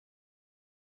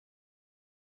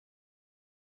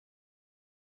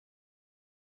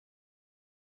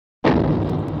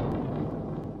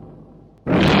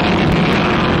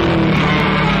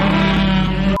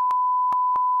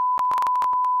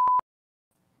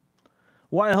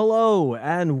Why, hello,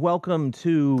 and welcome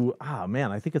to,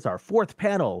 I think it's our fourth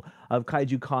panel of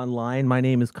Kaiju Conline. My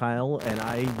name is Kyle, and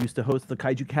I used to host the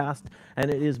Kaiju Cast, and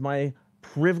it is my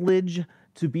privilege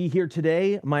to be here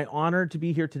today, my honor to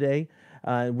be here today.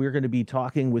 We're going to be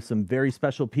talking with some very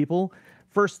special people.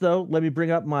 First, though, let me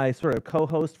bring up my sort of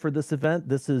co-host for this event.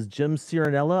 This is Jim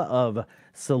Ciaranella of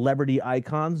Celebrity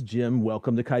Icons. Jim,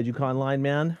 welcome to Kaiju Conline,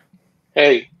 man.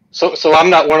 Hey, so I'm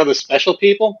not one of the special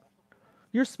people?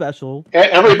 You're special.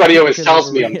 Everybody always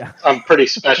tells me I'm pretty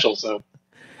special, so.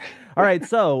 All right,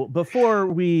 so before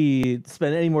we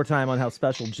spend any more time on how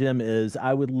special Jim is,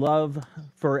 I would love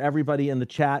for everybody in the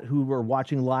chat who are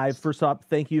watching live. First off,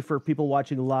 thank you for people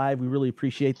watching live. We really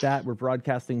appreciate that. We're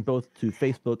broadcasting both to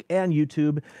Facebook and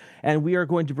YouTube, and we are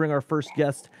going to bring our first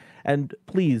guest. And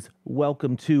please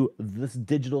welcome to this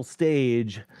digital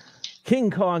stage, King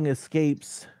Kong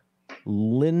Escapes,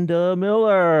 Linda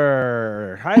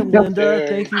Miller. Hi, Linda.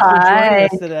 Thank you for joining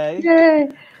us today. Yay.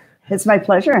 It's my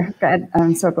pleasure.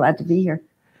 I'm so glad to be here.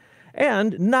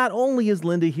 And not only is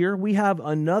Linda here, we have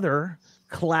another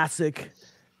classic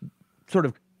sort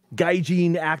of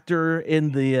gaijin actor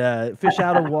in the Fish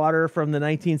Out of Water from the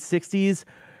 1960s,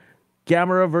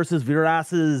 Gamera versus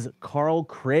Viras' Carl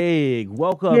Craig.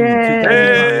 Welcome to Kaiju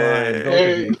Conline, both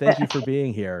of you. Thank you for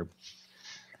being here.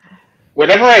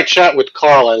 Whenever I chat with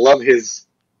Carl, I love his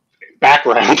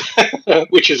background,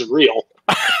 which is real.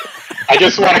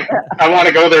 I want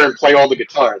to go there and play all the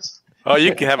guitars. Oh,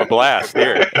 you can have a blast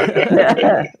here.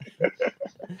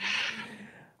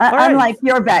 Unlike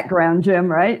your background,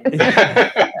 Jim, right?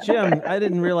 Jim, I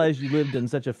didn't realize you lived in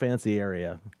such a fancy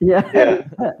area. Yeah.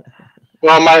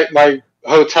 Well, my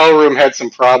hotel room had some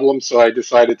problems, so I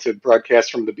decided to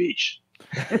broadcast from the beach.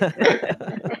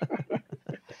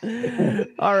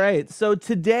 All right. So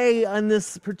today on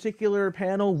this particular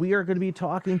panel, we are going to be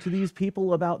talking to these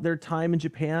people about their time in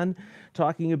Japan,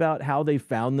 talking about how they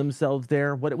found themselves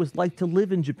there, what it was like to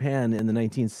live in Japan in the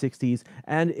 1960s,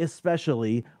 and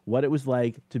especially what it was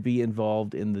like to be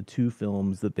involved in the two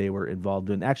films that they were involved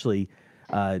in. Actually,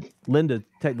 Linda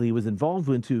technically was involved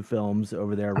in two films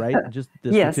over there, right? Just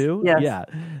yes, the two? Yes. Yeah.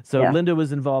 So yeah. Linda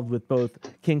was involved with both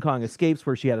King Kong Escapes,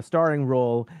 where she had a starring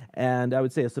role, and I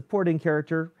would say a supporting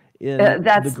character in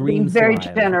that's The Green being very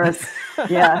Slime. generous.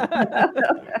 Yeah.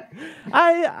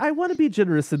 I want to be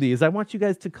generous in these. I want you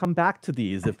guys to come back to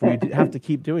these if we have to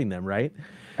keep doing them, right?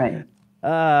 Right.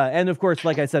 And of course,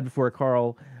 like I said before,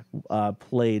 Carl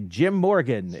played Jim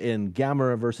Morgan in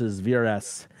Gamera versus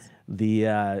Viras,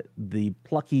 the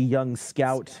plucky young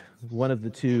scout, one of the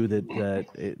two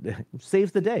that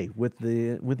saves the day with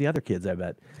the other kids, I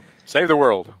bet. Save the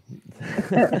world.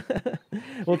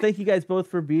 Well, thank you guys both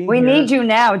for being here. We need you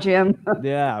now, Jim.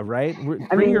 Yeah, right?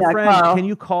 Bring your friend. Carl. Can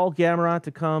you call Gamera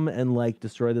to come and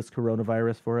destroy this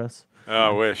coronavirus for us? Oh,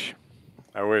 I wish.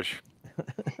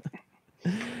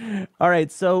 All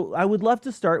right, so I would love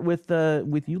to start with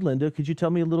you, Linda. Could you tell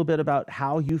me a little bit about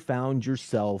how you found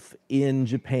yourself in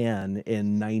Japan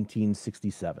in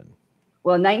 1967?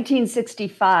 Well,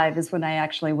 1965 is when I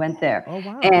actually went there. Oh,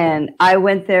 wow. And I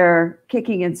went there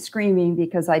kicking and screaming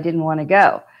because I didn't want to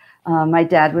go. My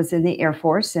dad was in the Air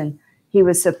Force, and he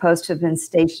was supposed to have been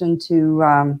stationed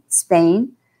to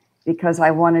Spain because I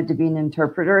wanted to be an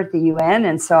interpreter at the UN.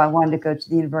 And so I wanted to go to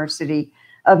the University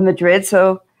of Madrid.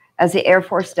 So as the Air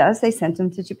Force does, they sent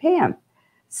him to Japan.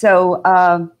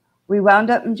 So we wound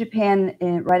up in Japan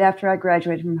right after I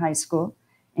graduated from high school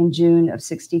in June of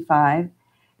 65.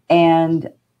 And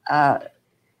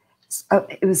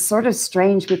it was sort of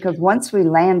strange because once we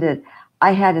landed,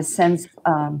 I had a sense,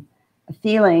 a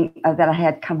feeling that I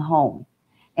had come home.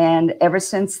 And ever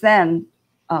since then,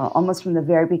 almost from the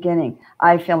very beginning,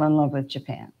 I fell in love with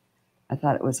Japan. I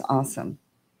thought it was awesome,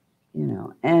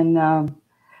 And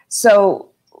so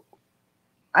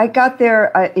I got there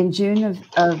in June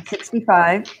of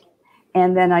 65,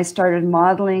 and then I started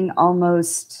modeling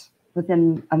almost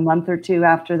within a month or two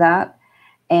after that.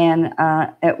 And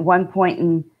at one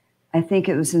point I think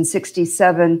it was in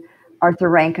 67, Arthur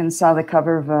Rankin saw the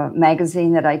cover of a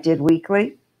magazine that I did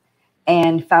weekly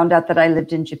and found out that I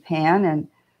lived in Japan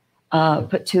and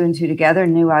put two and two together,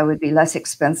 knew I would be less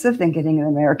expensive than getting an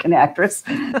American actress.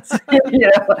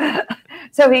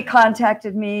 So he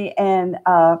contacted me and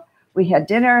we had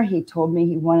dinner. He told me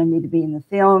he wanted me to be in the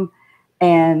film.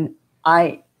 And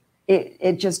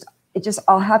it just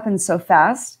all happened so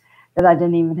fast that I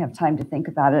didn't even have time to think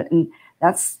about it. And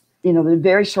that's, the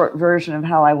very short version of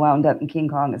how I wound up in King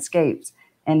Kong Escapes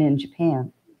and in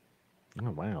Japan.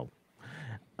 Oh, wow.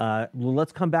 Well,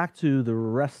 let's come back to the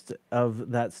rest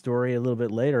of that story a little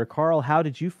bit later. Carl, how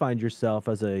did you find yourself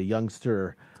as a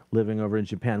youngster living over in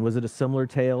Japan. Was it a similar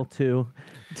tale to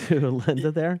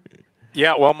Linda there?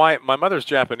 Yeah, well, my mother's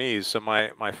Japanese, so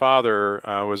my father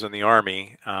was in the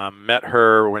Army. Met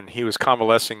her when he was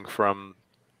convalescing from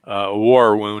a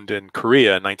war wound in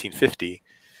Korea in 1950.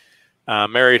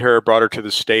 Married her, brought her to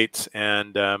the States,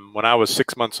 and when I was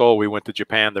 6 months old, we went to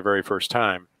Japan the very first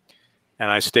time. And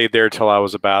I stayed there till I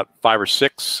was about 5 or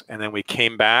 6, and then we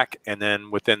came back, and then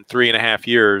within 3.5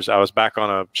 years, I was back on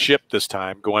a ship this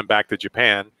time, going back to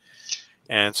Japan.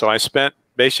 And so I spent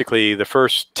basically the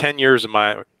first 10 of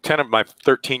my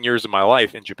 13 years of my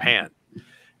life in Japan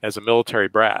as a military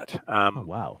brat. Oh,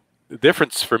 wow. The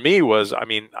difference for me was, I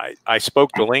mean, I spoke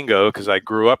the lingo because I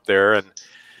grew up there, and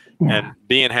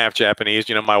being half Japanese,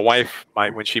 you know, my wife,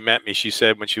 when she met me, she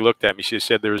said, when she looked at me, she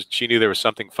said she knew there was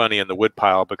something funny in the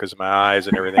woodpile because of my eyes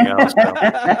and everything else.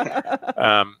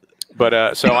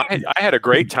 So I had a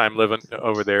great time living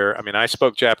over there. I mean, I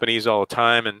spoke Japanese all the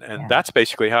time, and that's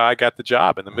basically how I got the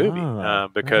job in the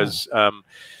movie, because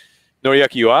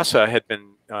Noriyuki Yuasa had been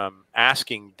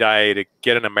asking Dai to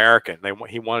get an American.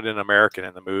 He wanted an American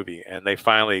in the movie, and they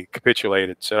finally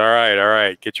capitulated, said, all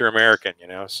right, get your American, you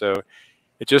know. So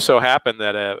it just so happened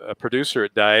that a producer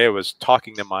at Dai was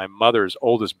talking to my mother's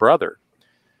oldest brother.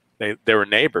 They were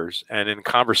neighbors, and in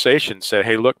conversation said,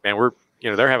 hey, look, man,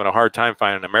 they're having a hard time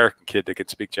finding an American kid that could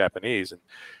speak Japanese. And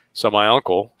so my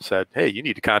uncle said, hey, you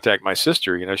need to contact my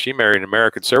sister. You know, she married an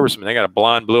American serviceman. They got a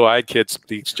blonde, blue-eyed kid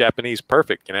speaks Japanese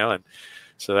perfect, you know. And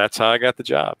so that's how I got the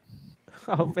job.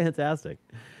 Oh, fantastic.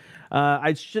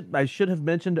 I should have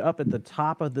mentioned up at the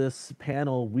top of this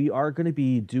panel, we are going to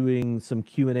be doing some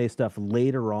Q&A stuff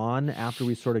later on after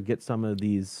we sort of get some of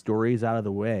these stories out of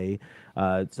the way.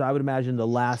 So I would imagine the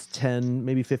last 10,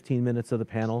 maybe 15 minutes of the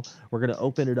panel, we're going to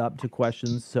open it up to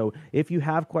questions. So if you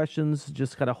have questions,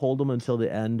 just kind of hold them until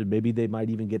the end, and maybe they might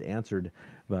even get answered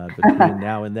between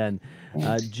now and then.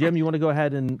 Jim, you want to go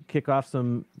ahead and kick off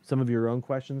some of your own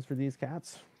questions for these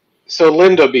cats? So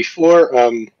Linda, before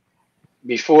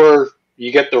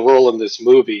you get the role in this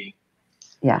movie,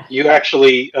 you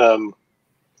actually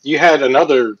you had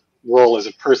another role as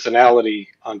a personality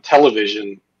on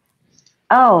television.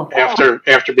 After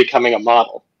becoming a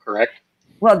model, correct?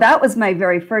 Well, that was my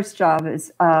very first job.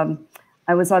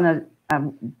 I was on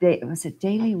was it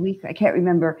Daily Week? I can't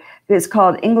remember. It's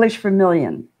called English for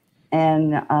Million,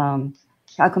 and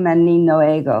Kakuman ni no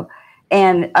Eigo,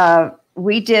 and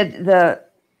we did the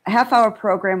half-hour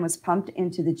program was pumped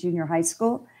into the junior high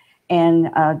school, and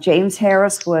James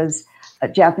Harris was a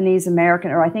Japanese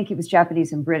American, or I think he was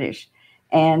Japanese and British,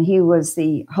 and he was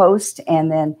the host,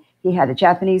 and then he had a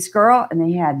Japanese girl, and then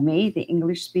he had me, the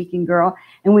English-speaking girl,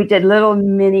 and we did little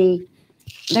mini,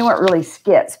 they weren't really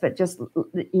skits, but just,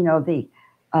 you know, the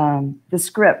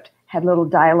script had little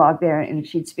dialogue there, and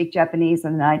she'd speak Japanese,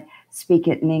 and then I'd speak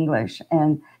it in English.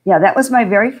 And yeah, that was my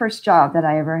very first job that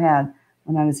I ever had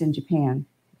when I was in Japan.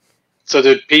 So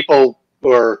did people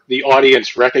or the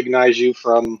audience recognize you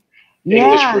from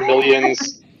English for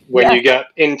Millions when you got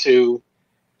into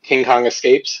King Kong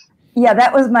Escapes? Yeah,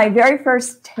 that was my very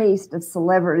first taste of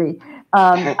celebrity.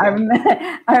 I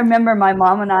remember my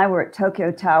mom and I were at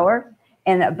Tokyo Tower,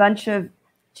 and a bunch of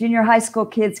junior high school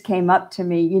kids came up to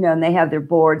me, you know, and they have their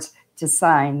boards to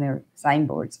sign, their sign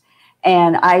boards.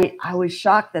 And I was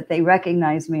shocked that they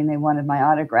recognized me and they wanted my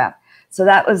autograph. So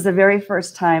that was the very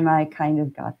first time I kind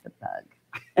of got the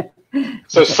bug.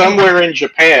 So somewhere in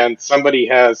Japan, somebody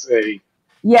has a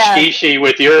shishi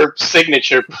with your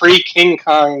signature pre-King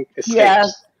Kong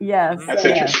Escapes. Yes. That's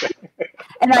interesting.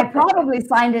 And I probably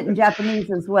signed it in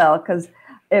Japanese as well, because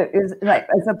it was like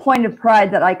it's a point of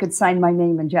pride that I could sign my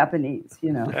name in Japanese,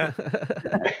 you know.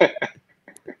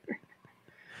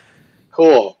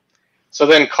 Cool. So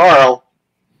then, Carl,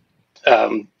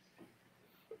 so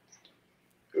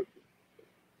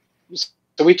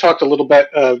we talked a little bit,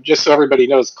 just so everybody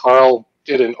knows, Carl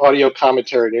did an audio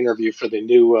commentary and interview for the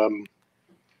new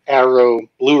Arrow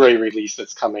Blu-ray release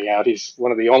that's coming out. He's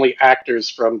one of the only actors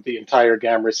from the entire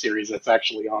Gamera series that's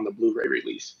actually on the Blu-ray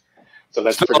release. So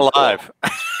that's still alive.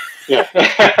 Cool.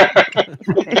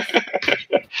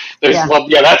 Yeah. Well,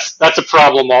 that's a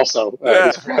problem also.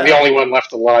 He's probably the only one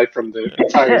left alive from the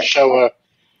entire Showa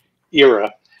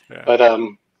era. Yeah. But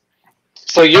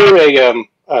so you're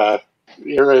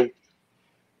a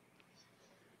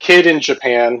kid in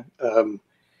Japan.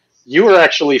 You were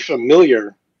actually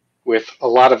familiar with a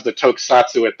lot of the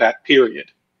tokusatsu at that period,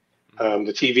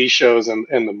 the TV shows and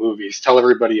the movies. Tell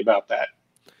everybody about that.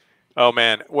 Oh,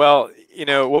 man. Well, you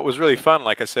know, what was really fun,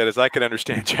 like I said, is I could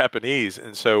understand Japanese.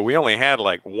 And so we only had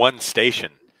like one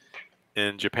station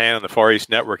in Japan on the Far East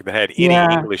Network that had any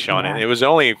English on it. It was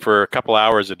only for a couple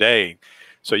hours a day.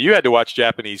 So you had to watch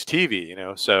Japanese TV, you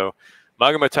know. So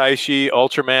Magama Taishi,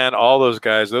 Ultraman, all those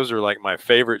guys, those are like my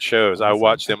favorite shows. I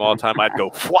watched them all the time. I'd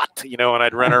go, what? You know, and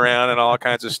I'd run around and all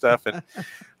kinds of stuff. And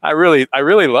I really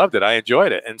loved it. I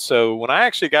enjoyed it. And so when I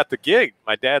actually got the gig,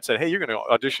 my dad said, hey, you're going to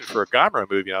audition for a Gamera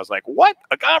movie. And I was like, what?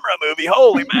 A Gamera movie?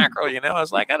 Holy mackerel. You know, I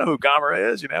was like, I know who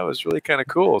Gamera is. You know, it was really kind of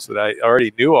cool. So that I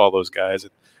already knew all those guys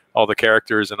and all the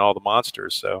characters and all the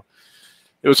monsters. So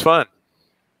it was fun.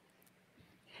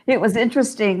 It was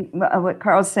interesting what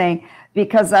Carl's saying,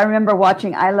 because I remember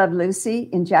watching I Love Lucy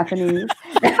in Japanese.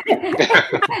 And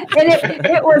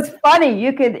it was funny.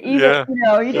 You could even, you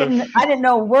know, I didn't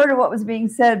know a word of what was being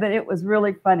said, but it was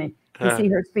really funny to see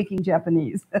her speaking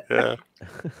Japanese. Yeah.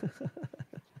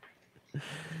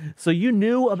 So you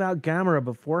knew about Gamera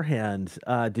beforehand.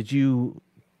 Did you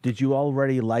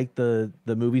already like the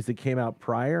movies that came out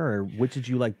prior, or which did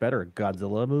you like better,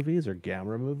 Godzilla movies or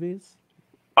Gamera movies?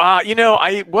 You know,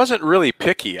 I wasn't really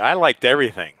picky. I liked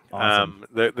everything. Awesome.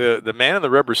 The Man in the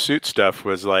Rubber Suit stuff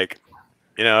was like,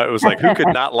 you know, it was like, who could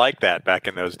not like that back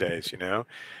in those days, you know?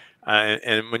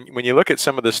 And when you look at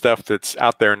some of the stuff that's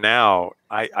out there now,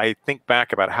 I think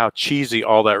back about how cheesy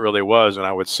all that really was. And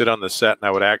I would sit on the set and I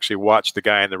would actually watch the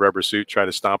guy in the rubber suit try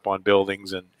to stomp on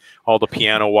buildings and all the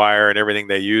piano wire and everything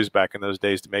they used back in those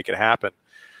days to make it happen.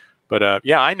 But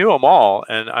yeah, I knew them all,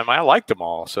 and I liked them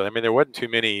all. So, I mean, there wasn't too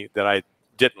many that I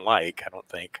didn't like, I don't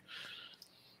think.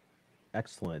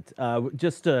 Excellent.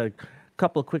 Just a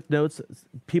couple of quick notes.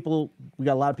 We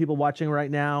got a lot of people watching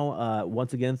right now.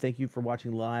 Once again, thank you for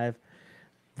watching live.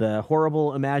 The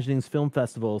Horrible Imaginings Film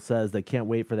Festival says they can't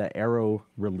wait for that Arrow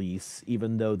release,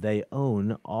 even though they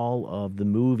own all of the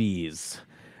movies.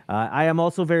 I am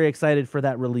also very excited for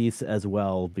that release as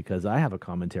well, because I have a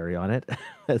commentary on it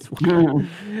as well.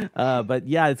 But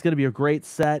yeah, it's going to be a great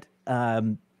set.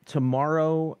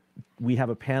 Tomorrow, we have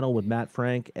a panel with Matt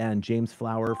Frank and James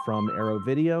Flower from Arrow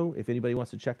Video. If anybody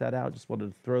wants to check that out, just wanted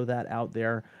to throw that out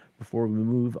there before we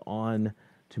move on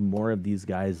to more of these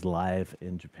guys lives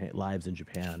in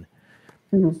Japan.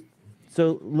 Mm-hmm.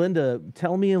 So, Linda,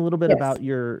 tell me a little bit about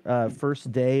your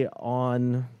first day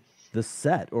on the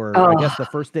set, or I guess the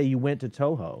first day you went to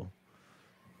Toho.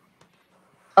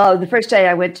 Oh, the first day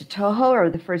I went to Toho, or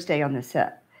the first day on the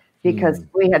set? Because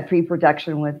we had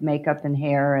pre-production with makeup and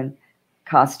hair and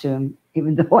costume,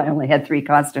 even though I only had 3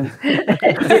 costumes. You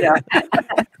know?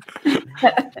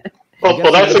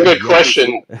 Well, that's a good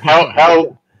question.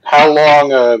 How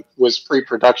long was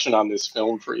pre-production on this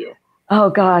film for you? Oh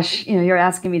gosh, you know, you're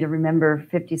asking me to remember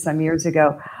 50-some years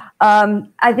ago.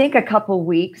 I think a couple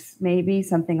weeks, maybe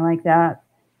something like that.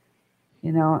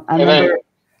 You know, I remember.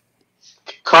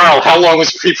 Carl, how long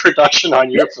was pre-production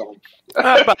on your film?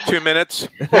 About 2 minutes.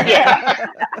 Yeah.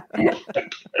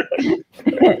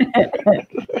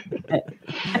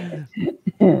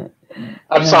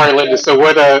 I'm sorry, Linda. So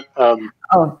what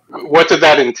did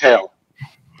that entail?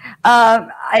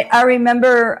 I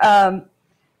remember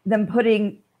them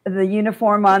putting the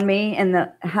uniform on me and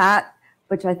the hat,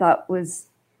 which I thought was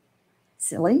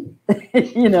silly,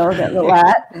 you know, that little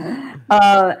hat.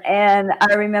 And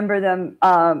I remember them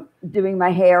doing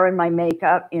my hair and my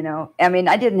makeup, you know. I mean,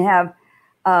 I didn't have,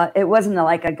 it wasn't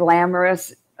like a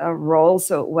glamorous role,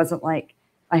 so it wasn't like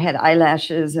I had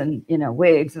eyelashes and, you know,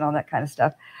 wigs and all that kind of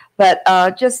stuff. But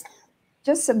just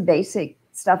some basic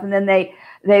stuff. And then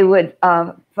they would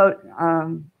not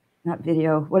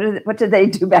video. What did they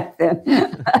do back then?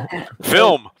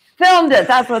 Film. Filmed it.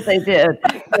 That's what they did.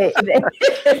 They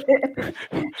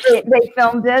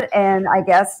filmed it, and I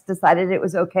guess decided it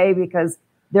was okay because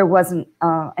there wasn't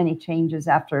any changes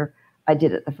after I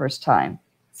did it the first time.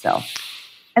 So,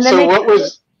 and then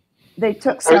they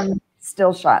took some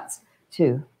still shots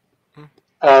too.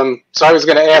 So I was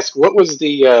going to ask, what was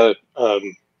the?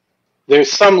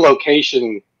 There's some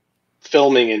location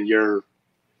filming in your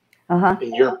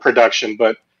production,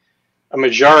 but a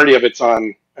majority of it's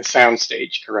on a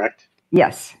soundstage, correct?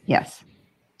 Yes, yes.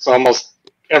 So almost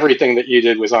everything that you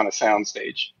did was on a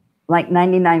soundstage. Like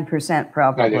 99%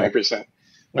 probably. 99%. Yeah.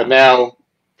 But now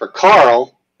for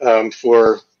Carl,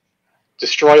 for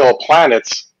Destroy All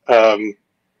Planets, a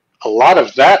lot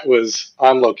of that was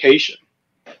on location.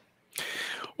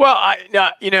 Well,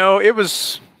 you know, it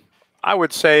was, I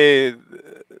would say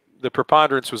the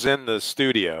preponderance was in the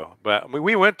studio, but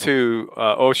we went to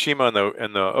Oshima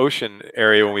in the ocean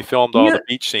area when we filmed all the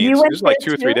beach scenes. It was like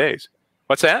 2 or 3 days.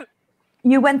 What's that?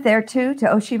 You went there too, to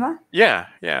Oshima? Yeah,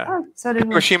 yeah. Oh, so did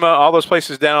we. Oshima, all those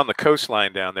places down on the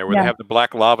coastline down there where they have the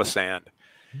black lava sand.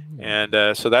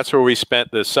 And so that's where we spent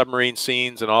the submarine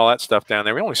scenes and all that stuff down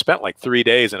there. We only spent like 3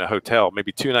 days in a hotel,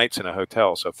 maybe 2 nights in a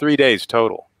hotel. So 3 days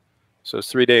total. So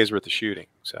it's 3 days worth of shooting.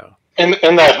 So.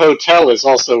 And that hotel is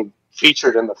also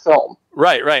featured in the film.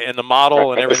 Right, and the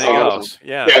model and everything else.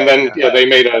 Yeah. And then they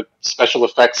made a special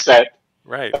effects set.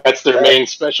 Right. That's their main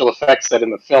special effects set in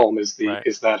the film is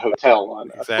that hotel.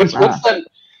 Exactly.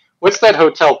 What's that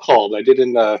hotel called? I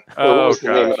didn't. What was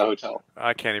the name of the hotel?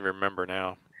 I can't even remember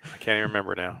now.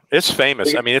 It's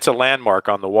famous. I mean, it's a landmark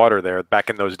on the water there back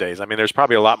in those days. I mean, there's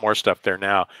probably a lot more stuff there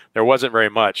now. There wasn't very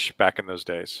much back in those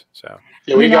days. So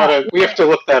yeah, we have to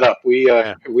look that up. We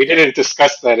didn't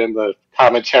discuss that in the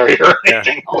commentary or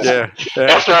anything else. Yeah.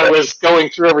 After I was going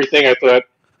through everything, I thought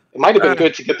it might have been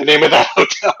good to get the name of that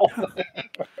hotel.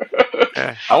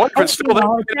 I wonder if it's still there.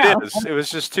 It is. It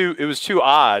was just too. It was too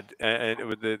odd, and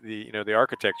with the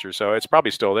architecture. So it's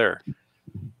probably still there.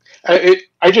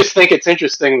 I just think it's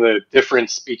interesting the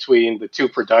difference between the two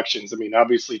productions. I mean,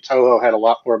 obviously Toho had a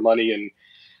lot more money and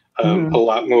a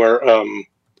lot more.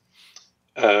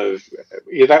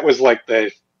 That was like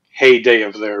the heyday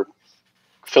of their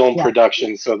film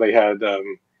production. So they had.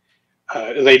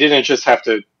 They didn't just have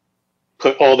to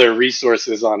put all their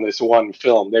resources on this one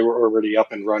film. They were already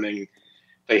up and running.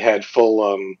 They had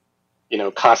full,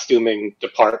 costuming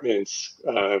departments,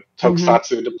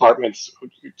 tokusatsu departments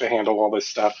to handle all this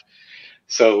stuff.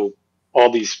 So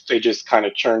they just kind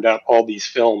of churned out all these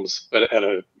films, but at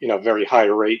a very high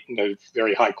rate and a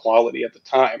very high quality at the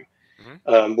time.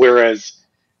 Whereas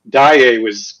Daiei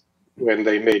was, when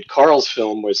they made Carl's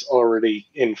film, was already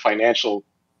in financial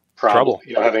trouble.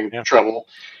 Having trouble,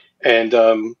 and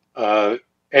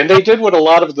they did what a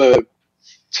lot of the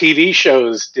TV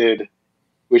shows did,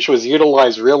 which was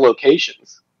utilize real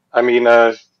locations. I mean,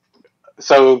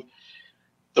 so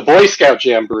the Boy Scout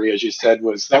Jamboree, as you said,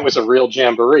 was a real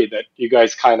jamboree that you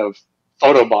guys kind of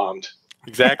photobombed.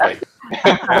 Exactly.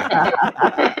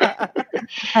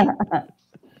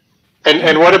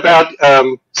 And what about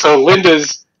so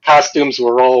Linda's costumes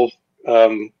were all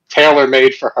tailor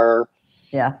made for her.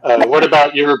 Yeah. What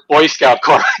about your Boy Scout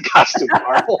costume,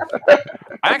 Carl?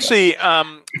 Actually,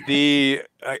 the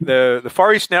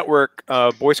Far East Network,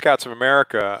 Boy Scouts of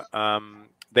America,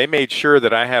 they made sure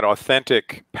that I had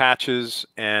authentic patches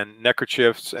and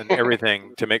neckerchiefs and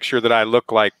everything to make sure that I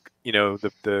looked like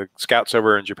the scouts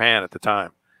over in Japan at the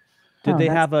time. Did they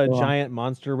have a giant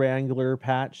monster wrangler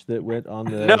patch that went on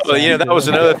the? No, that was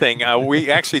another thing. We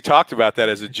actually talked about that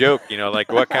as a joke.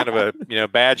 Like what kind of a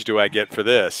badge do I get for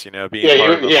this? Being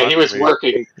he was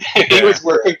working. He was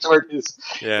working toward his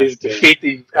defeat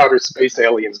the outer space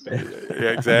aliens.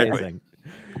 Yeah, exactly. Amazing.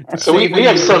 So we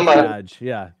have some.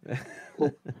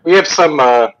 We have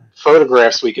some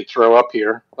photographs we could throw up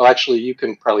here. Well, actually, you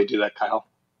can probably do that, Kyle.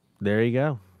 There you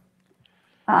go.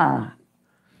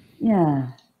 Yeah.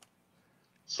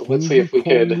 So let's see if we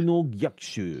could.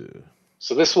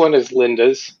 So this one is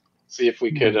Linda's. See if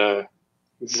we could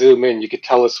zoom in. You could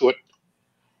tell us what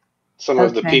some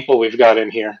of the people we've got in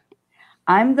here.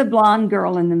 I'm the blonde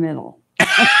girl in the middle.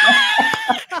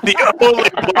 The only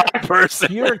blonde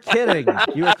person. You're kidding.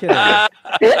 I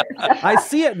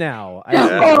see it now.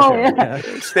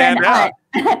 Stand out.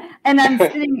 And I'm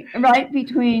sitting right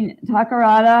between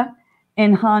Takarada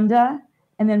and Honda,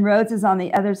 and then Rhodes is on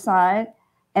the other side.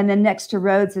 And then next to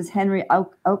Rhodes is Henry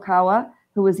Okawa,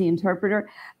 who was the interpreter.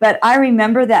 But I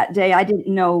remember that day, I didn't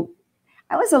know,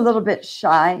 I was a little bit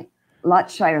shy, a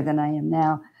lot shyer than I am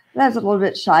now. But I was a little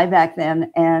bit shy back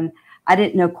then, and I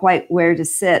didn't know quite where to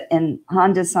sit. And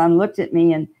Honda-san looked at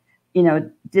me and,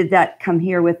 did that come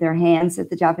here with their hands that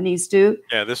the Japanese do?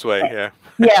 Yeah, this way, yeah.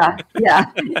 Yeah.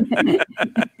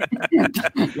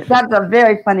 That's a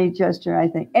very funny gesture, I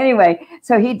think. Anyway,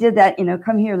 so he did that,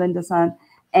 come here, Linda-san.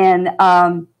 And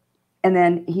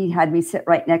then he had me sit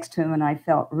right next to him, and I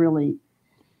felt very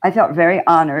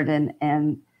honored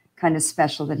and kind of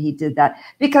special that he did that,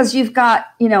 because you've got,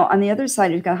 on the other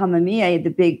side, you've got Hamamiya,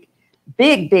 the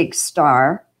big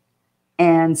star.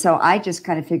 And so I just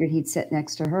kind of figured he'd sit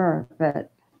next to her.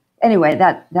 But anyway,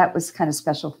 that was kind of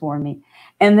special for me.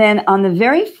 And then on the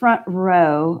very front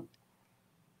row,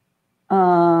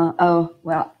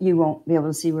 you won't be able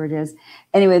to see where it is.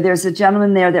 Anyway, there's a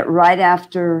gentleman there that right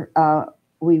after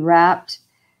we wrapped,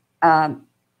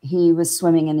 he was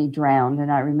swimming and he drowned.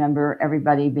 And I remember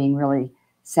everybody being really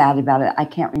sad about it. I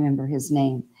can't remember his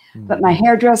name. But my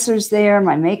hairdresser's there.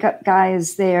 My makeup guy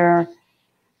is there.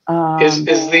 Is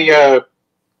the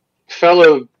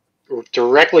fellow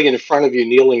directly in front of you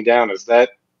kneeling down, is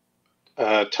that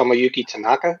Tomoyuki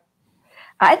Tanaka?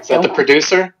 Is that the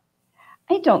producer?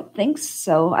 I don't think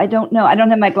so. I don't know. I don't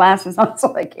have my glasses on,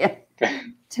 so I can't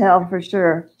tell for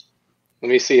sure. Let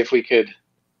me see if we could.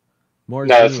 No,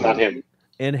 it's not him.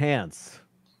 Enhance.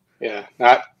 Yeah,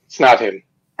 it's not him.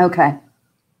 Okay.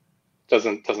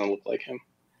 Doesn't look like him.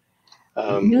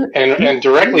 And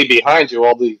directly behind you,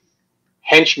 all the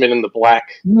henchmen in the black.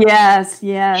 Yes,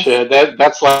 yes.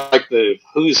 That's like the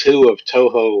who's who of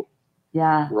Toho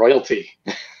royalty.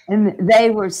 And they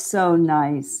were so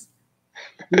nice.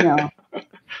 You know,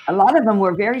 a lot of them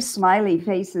were very smiley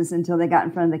faces until they got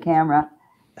in front of the camera.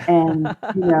 And,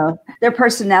 you know, their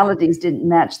personalities didn't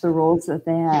match the roles that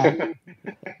they had.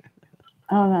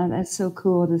 Oh, that's so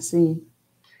cool to see.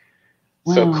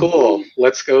 Wow. So cool.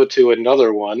 Let's go to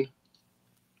another one.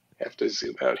 I have to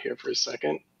zoom out here for a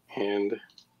second. And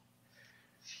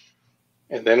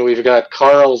then we've got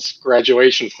Carl's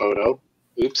graduation photo.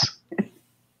 Oops. Let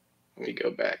me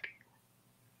go back.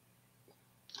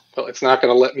 Well, it's not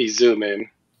going to let me zoom in.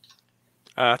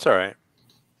 That's all right.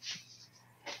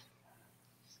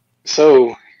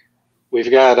 So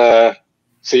we've got,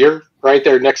 so you're right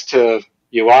there next to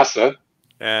Yuasa.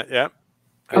 Yeah.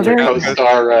 And your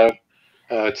co-star,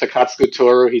 Takatsugu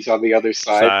Toru, he's on the other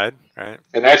side. Right.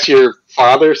 And that's your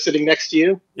father sitting next to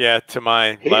you? Yeah, to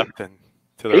my left and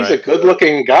to the right. He's a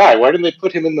good-looking guy. Why didn't they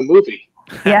put him in the movie?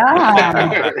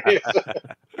 Yeah.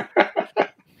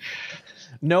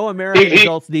 No American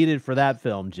adults needed for that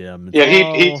film, Jim.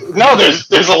 No, there's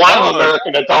a lot of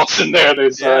American adults in there.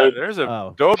 There's a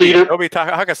Dobi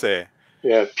Takase.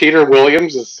 Yeah, Peter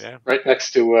Williams is right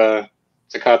next to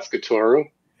Takatsugu Toru.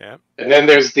 Yeah. And then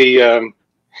there's the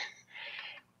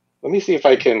let me see if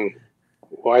I can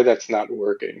why that's not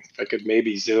working. If I could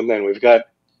maybe zoom in. We've got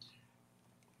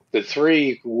the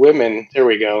three women, there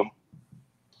we go.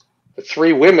 The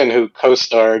three women who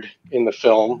co-starred in the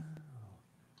film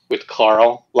with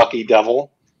Carl, Lucky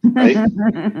Devil, right?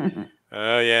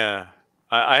 Oh, yeah.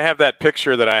 I have that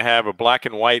picture that I have, a black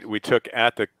and white we took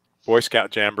at the Boy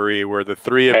Scout Jamboree where the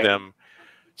three of them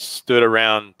stood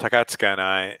around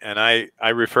Takatsuka and I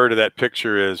refer to that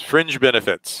picture as fringe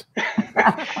benefits.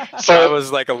 So I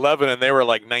was like 11 and they were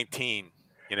like 19,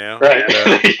 you know? Right.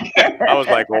 I was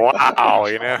like, wow,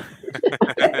 you know?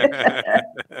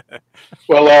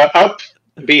 Well, up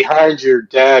behind your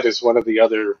dad is one of the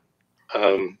other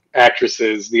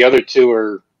actresses. The other two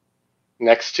are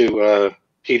next to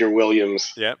Peter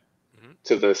Williams. Yep.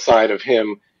 To the side of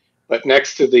him, but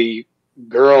next to the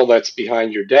girl that's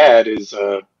behind your dad is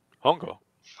Hongo.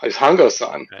 Is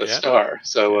Hongo-san, the star.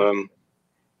 So,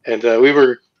 and we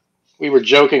were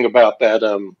joking about that.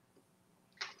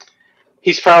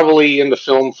 He's probably in the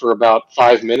film for about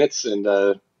 5 minutes,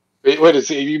 and what is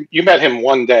he? You met him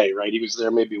one day, right? He was there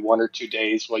maybe 1 or 2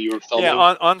 days while you were filming.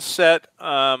 Yeah, on set,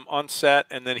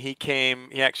 and then he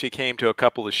actually came to a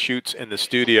couple of shoots in the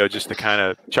studio just to kind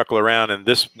of chuckle around. And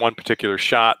this one particular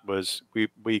shot was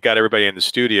we got everybody in the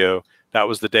studio. That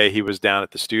was the day he was down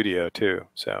at the studio too.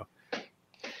 So,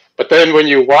 but then when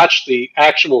you watch the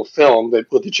actual film,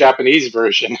 with the Japanese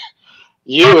version,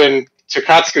 you and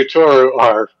Takatsugu Toru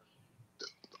are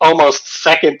almost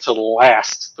second to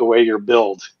last the way you're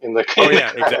billed in the. Oh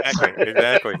yeah,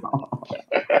 exactly.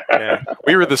 Yeah,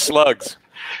 we were the slugs.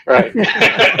 Right.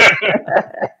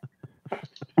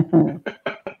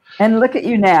 And look at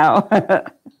you now.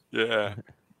 Yeah.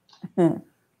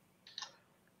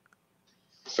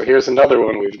 So here's another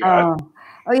one we've got.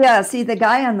 Oh yeah, see the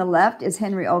guy on the left is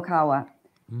Henry Okawa.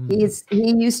 He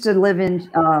used to live in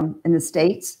the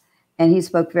States, and he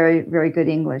spoke very, very good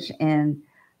English. And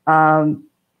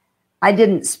I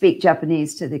didn't speak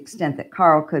Japanese to the extent that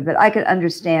Carl could, but I could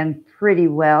understand pretty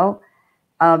well.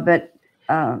 But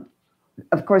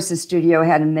of course, the studio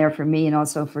had him there for me and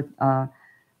also for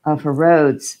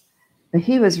Rhodes. But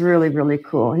he was really, really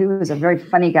cool. He was a very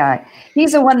funny guy.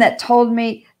 He's the one that told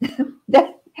me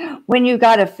that when you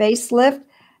got a facelift,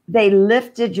 they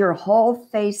lifted your whole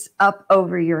face up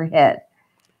over your head.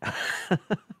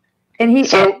 And he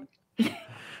so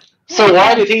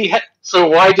why did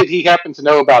he happen to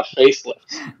know about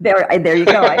facelifts? There you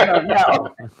go. I don't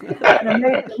know.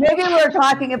 Maybe we're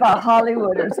talking about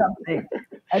Hollywood or something.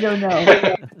 I don't know.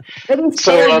 But he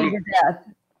scared me to death.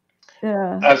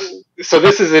 Yeah. So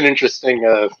this is an interesting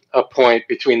a point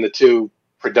between the two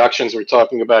productions we're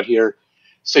talking about here.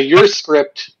 So your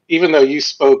script, even though you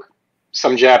spoke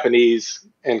some Japanese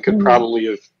and could probably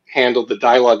have handled the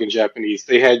dialogue in Japanese,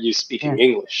 they had you speaking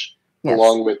English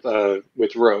along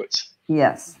with Rhodes.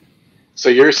 Yes. So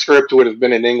your script would have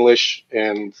been in English,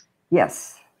 and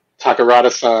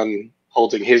Takarada-san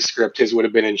holding his script, his would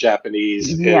have been in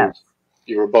Japanese. And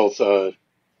you were both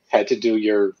had to do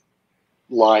your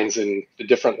lines in the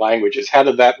different languages. How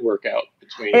did that work out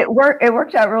between? It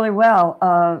worked out really well.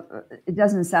 It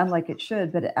doesn't sound like it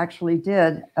should, but it actually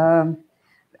did.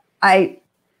 I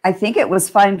think it was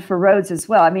fine for Rhodes as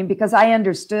well. I mean, because I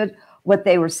understood what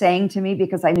they were saying to me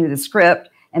because I knew the script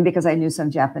and because I knew some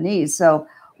Japanese. So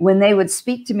when they would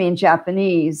speak to me in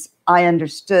Japanese, I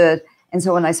understood. And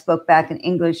so when I spoke back in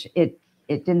English, it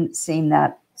didn't seem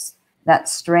that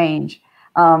strange.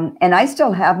 And I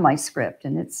still have my script,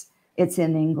 and it's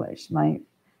in English,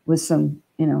 with some,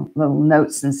 little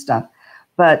notes and stuff.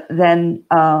 But then,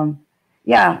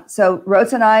 so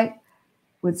Rose and I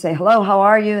would say, hello, how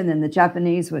are you? And then the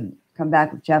Japanese would come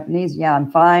back with Japanese. Yeah, I'm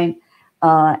fine.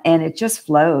 And it just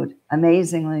flowed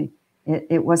amazingly.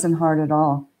 It wasn't hard at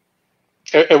all.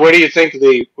 And what do you think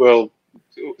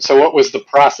so what was the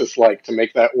process like to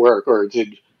make that work? Or do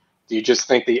you just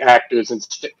think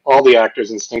all the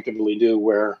actors instinctively knew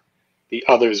where the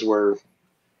others were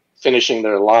finishing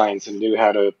their lines and knew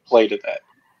how to play to that?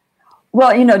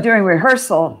 Well, during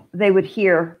rehearsal, they would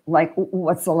hear, like,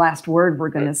 what's the last word we're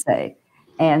going to say?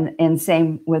 And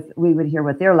same with, we would hear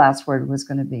what their last word was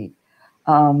going to be.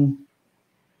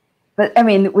 But I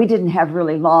mean, we didn't have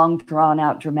really long, drawn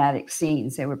out dramatic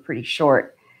scenes. They were pretty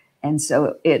short. And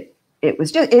so it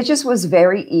just was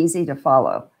very easy to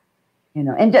follow,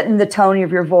 and the tone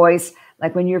of your voice,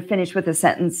 like when you're finished with a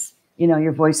sentence,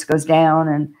 your voice goes down,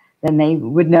 and then they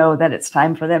would know that it's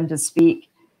time for them to speak.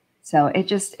 So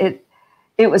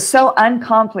it was so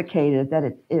uncomplicated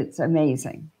that it's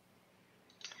amazing.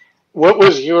 What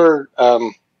was your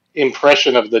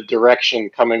impression of the direction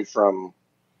coming from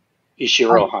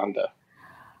Ishiro Honda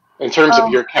in terms of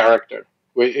your character?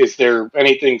 Is there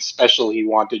anything special he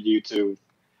wanted you to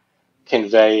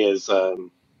convey as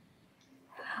Susan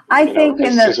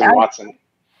Watson?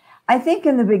 I think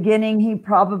in the beginning he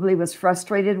probably was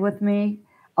frustrated with me,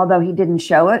 although he didn't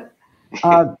show it.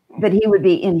 But he would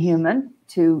be inhuman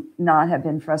to not have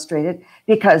been frustrated,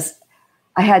 because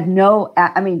I had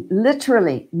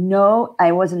literally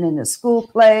I wasn't in a school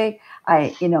play.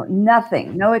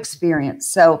 Nothing, no experience.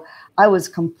 So I was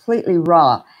completely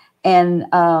raw. And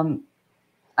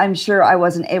I'm sure I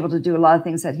wasn't able to do a lot of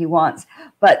things that he wants.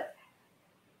 But,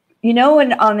 when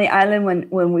on the island,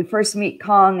 when we first meet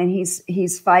Kong and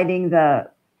he's fighting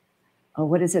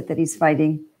what is it that he's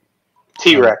fighting?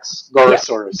 T-Rex,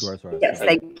 Gorosaurus. Yeah. Yes,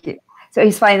 thank you. So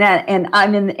he's fighting that, and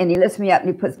and he lifts me up and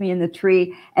he puts me in the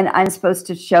tree, and I'm supposed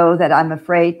to show that I'm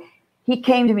afraid. He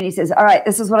came to me and he says, all right,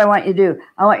 this is what I want you to do.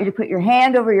 I want you to put your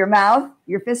hand over your mouth,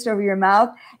 your fist over your mouth,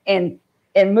 and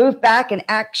move back and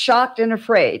act shocked and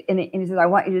afraid. And he says, I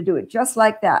want you to do it just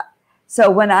like that. So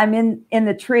when I'm in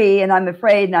the tree and I'm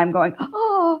afraid and I'm going,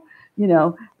 oh,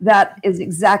 that is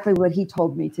exactly what he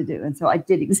told me to do. And so I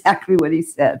did exactly what he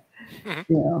said.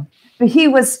 But he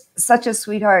was such a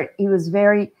sweetheart. He was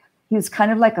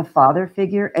kind of like a father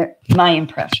figure, my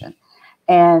impression.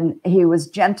 And he was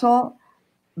gentle,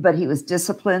 but he was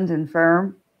disciplined and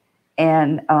firm.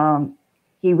 And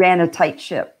he ran a tight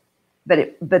ship,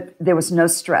 but there was no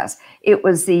stress. It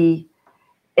was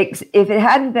if it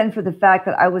hadn't been for the fact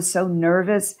that I was so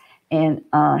nervous and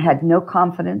had no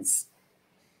confidence,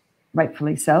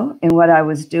 rightfully so, in what I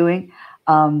was doing,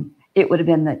 it would have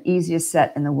been the easiest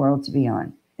set in the world to be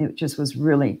on. It just was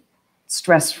really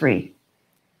stress-free.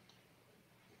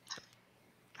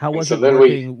 How was it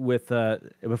working with,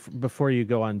 before you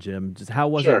go on, Jim, just how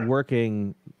was it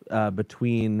working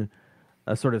between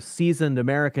a sort of seasoned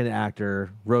American actor,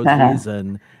 Rose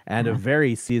Reason, and a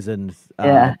very seasoned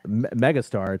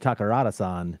megastar,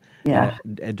 Takarada-san,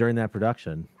 during that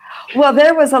production? Well,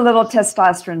 there was a little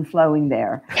testosterone flowing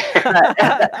there.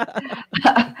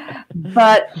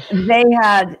 But they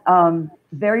had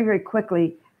very, very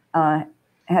quickly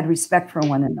had respect for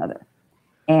one another,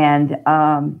 and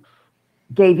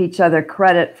gave each other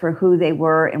credit for who they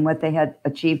were and what they had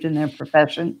achieved in their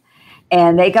profession.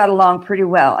 And they got along pretty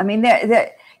well. I mean,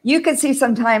 you could see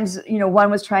sometimes, one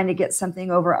was trying to get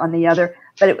something over on the other,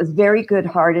 but it was very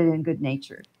good-hearted and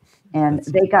good-natured. And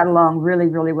they got along really,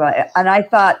 really well. And I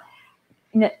thought,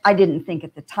 I didn't think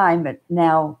at the time, but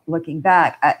now looking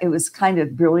back, it was kind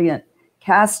of brilliant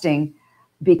casting,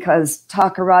 because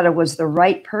Takarada was the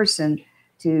right person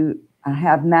to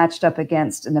have matched up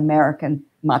against an American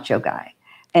macho guy.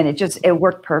 And it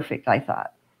worked perfect, I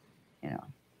thought,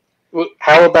 Well,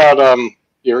 how about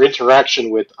your interaction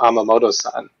with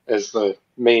Amamoto-san as the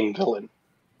main villain?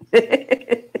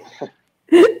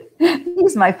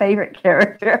 He's my favorite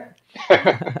character.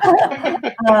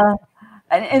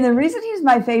 And the reason he's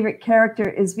my favorite character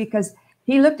is because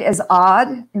he looked as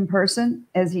odd in person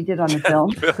as he did on the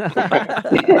film.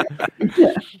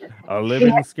 A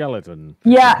living skeleton.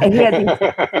 Yeah, and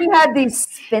he had these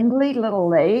spindly little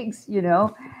legs,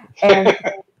 and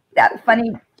that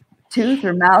funny tooth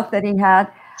or mouth that he had.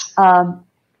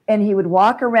 And he would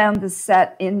walk around the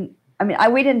set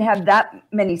we didn't have that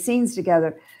many scenes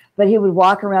together, but he would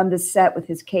walk around the set with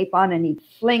his cape on, and he'd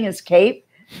fling his cape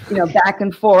you know, back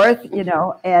and forth, you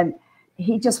know, and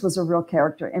he just was a real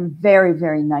character and very,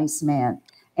 very nice man.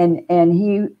 And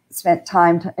he spent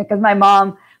time because my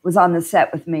mom was on the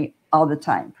set with me all the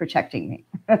time, protecting me,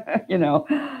 you know,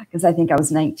 because I think I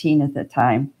was 19 at the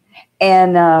time.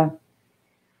 And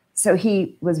so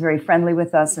he was very friendly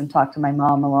with us and talked to my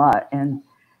mom a lot. And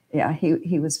yeah,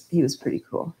 he was pretty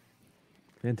cool.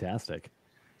 Fantastic.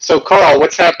 So Carl,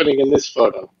 what's happening in this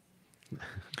photo?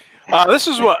 This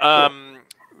is what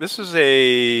this is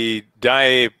a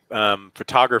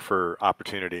photographer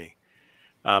opportunity.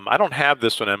 I don't have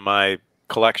this one in my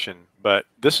collection, but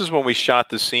this is when we shot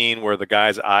the scene where the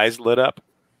guy's eyes lit up.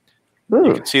 Ooh.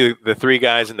 You can see the three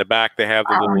guys in the back. They have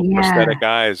the little prosthetic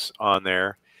eyes on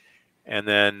there, and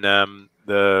then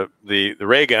the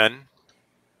ray gun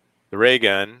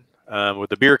with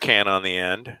the beer can on the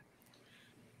end.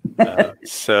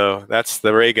 So that's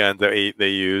the ray gun that they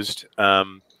used.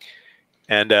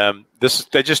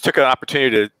 They just took an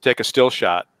opportunity to take a still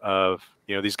shot of,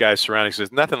 you know, these guys surrounding. So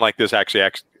nothing like this actually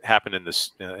happened in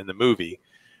this in the movie,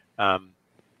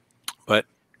 but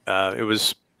it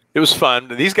was fun.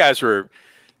 These guys were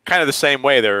kind of the same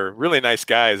way. They're really nice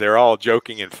guys. They're all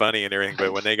joking and funny and everything.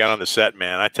 But when they got on the set,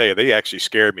 man, I tell you, they actually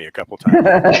scared me a couple times.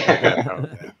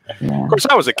 Of course,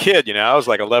 I was a kid. You know, I was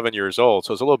like 11 years old,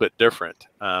 so it's a little bit different.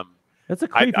 That's a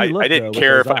creepy look, I didn't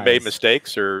care if I made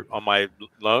mistakes or on my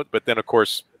loan, but then of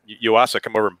course Yuasa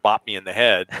come over and bop me in the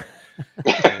head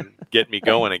and get me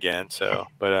going again. So,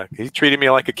 but he treated me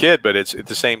like a kid, but it's at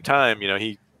the same time, you know,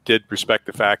 he did respect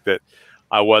the fact that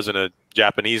I wasn't a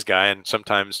Japanese guy, and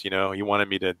sometimes, you know, he wanted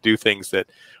me to do things that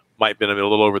might have been a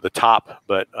little over the top,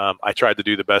 but I tried to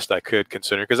do the best I could,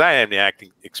 considering, because I had the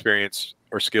acting experience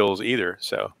or skills either.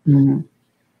 So,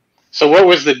 So what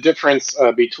was the difference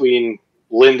between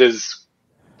Linda's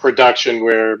production,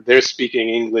 where they're speaking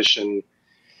English, and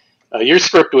your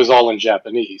script was all in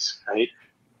Japanese, right?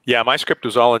 Yeah, my script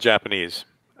was all in Japanese.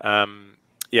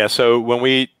 Yeah, so when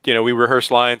we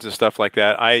rehearsed lines and stuff like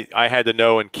that, I had to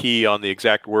know and key on the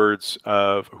exact words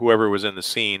of whoever was in the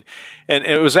scene. And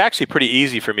it was actually pretty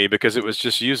easy for me because it was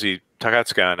just usually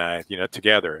Takatsuka and I, you know,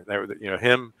 together.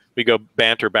 We go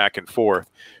banter back and forth.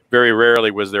 Very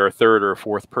rarely was there a third or a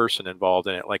fourth person involved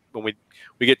in it. Like when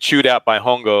we get chewed out by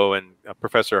Hongo and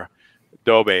Professor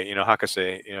Dobe, you know,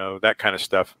 Hakase, you know, that kind of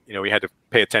stuff. You know, we had to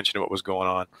pay attention to what was going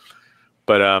on.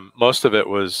 But most of it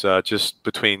was just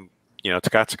between, you know,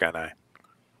 Takatsuka and I.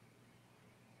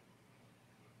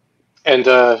 And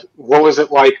what was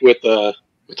it like with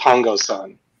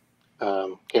Hongo-san?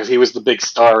 Because he was the big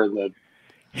star in the.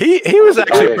 He was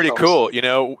actually pretty cool. You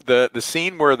know, the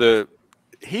scene where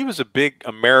he was a big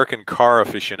American car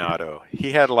aficionado.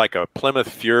 He had like a Plymouth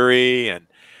Fury and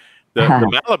the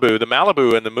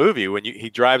Malibu in the movie when he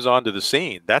drives onto the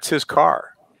scene. That's his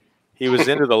car. He was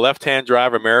into the left-hand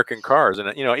drive American cars,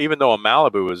 and you know, even though a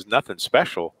Malibu is nothing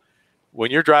special, when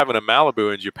you're driving a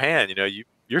Malibu in Japan, you know,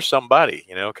 you're somebody,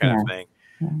 you know, kind of thing.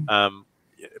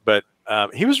 But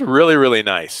he was really, really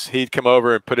nice. He'd come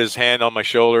over and put his hand on my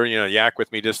shoulder, you know, yak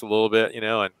with me just a little bit, you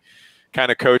know, and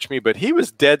kind of coach me. But he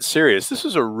was dead serious. This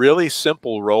was a really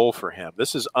simple role for him.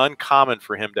 This is uncommon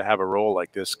for him to have a role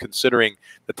like this, considering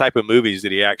the type of movies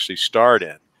that he actually starred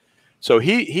in. So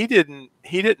he didn't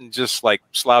just like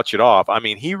slouch it off. I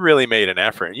mean, he really made an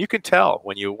effort. And you can tell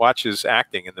when you watch his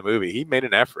acting in the movie, he made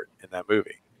an effort in that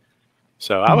movie.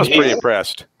 So I was pretty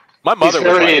impressed. My mother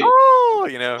was like, "Oh,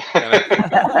 you know."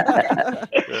 Yeah.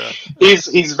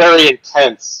 He's very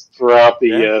intense throughout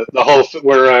the whole.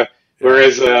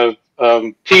 Whereas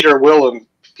Peter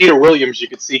Williams, you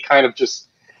could see kind of just,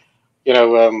 you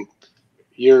know,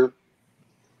 you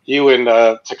and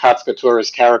Takatsuka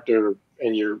Tora's character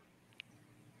and you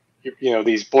know,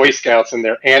 these Boy Scouts and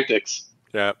their antics.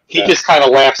 Yeah. He just kind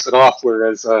of laughs it off,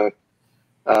 whereas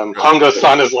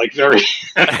Hongo-san is like very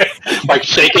like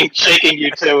shaking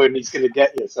you too, and he's going to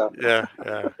get you. So yeah.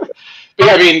 But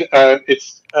I mean,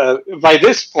 it's by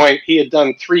this point he had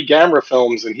done 3 Gamera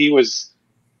films, and he was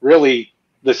really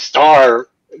the star,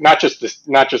 not just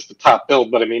the top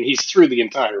billed, but I mean, he's through the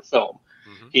entire film.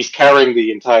 Mm-hmm. He's carrying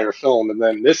the entire film, and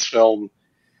then this film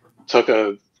took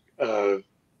a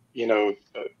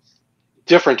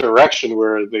different direction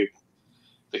where the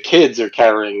kids are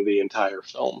carrying the entire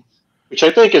film, which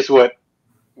I think is what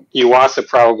Yuasa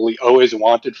probably always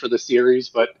wanted for the series,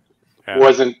 but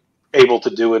wasn't able to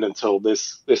do it until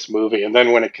this movie. And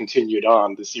then when it continued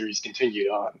on, the series continued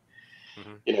on.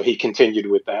 Mm-hmm. You know, he continued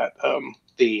with that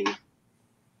theme.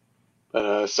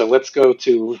 So let's go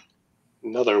to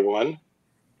another one.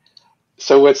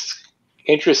 So what's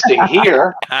interesting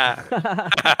here.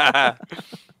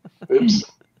 Oops.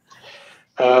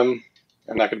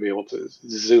 I'm not going to be able to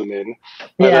zoom in.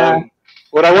 But Yeah.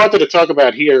 what I wanted to talk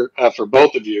about here for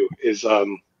both of you is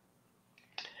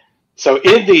so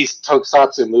in these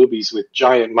tokusatsu movies with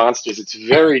giant monsters, it's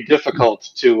very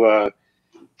difficult to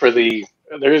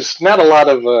there's not a lot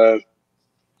of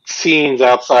scenes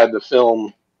outside the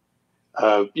film,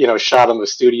 shot in the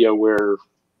studio where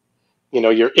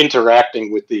you're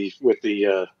interacting with the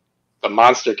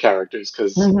monster characters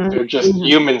because they're just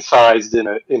human sized in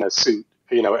a suit.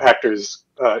 Actors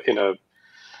in a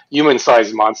human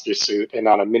sized monster suit and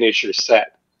on a miniature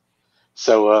set.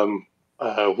 So,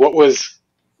 what was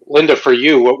Linda for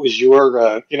you? What was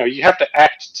your you have to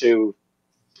act to,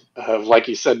 like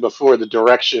you said before, the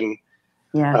direction.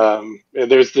 Yeah.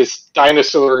 There's this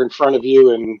dinosaur in front of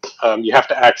you, and you have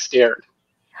to act scared.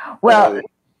 Well,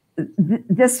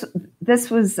 this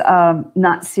was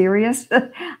not serious.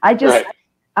 I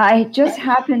just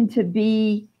happened to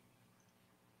be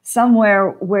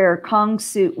somewhere where Kong's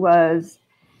suit was,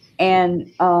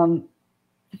 and the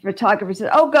photographer said,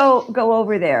 "Oh, go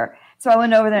over there." So I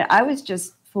went over there. I was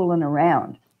just fooling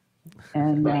around,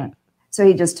 and so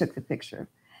he just took the picture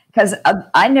because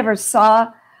I never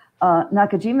saw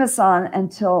Nakajima-san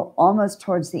until almost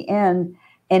towards the end,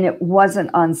 and it wasn't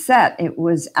on set. It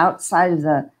was outside of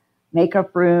the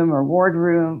makeup room or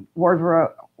wardrobe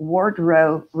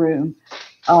room.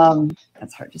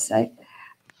 That's hard to say.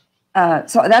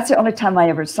 So that's the only time I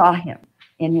ever saw him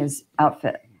in his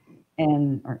outfit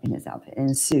in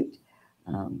his suit.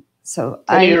 So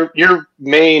your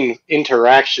main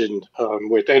interaction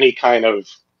with any kind of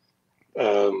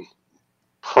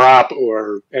prop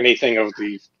or anything of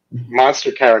the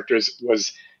monster characters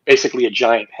was basically a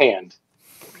giant hand.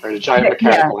 Or a giant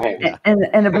mechanical hand.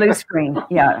 And a blue screen.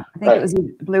 Yeah. I think it was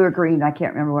blue or green. I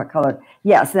can't remember what color.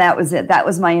 Yes, that was it. That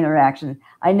was my interaction.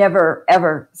 I never,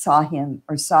 ever saw him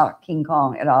or saw King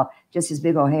Kong at all. Just his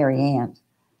big old hairy hand.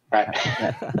 Right.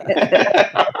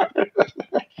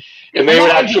 And they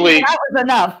would actually... That was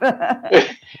enough.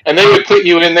 And they would put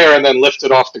you in there and then lift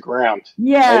it off the ground.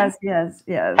 Yes, right?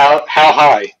 yes. How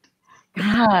high?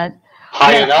 God.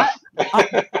 High enough?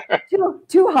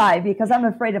 Too high because I'm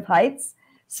afraid of heights.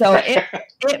 So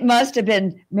it must have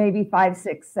been maybe 5,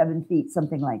 6, 7 feet,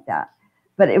 something like that.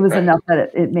 But it was enough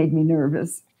that it made me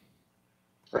nervous.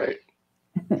 Right.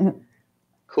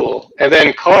 Cool. And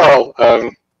then Carl,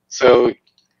 so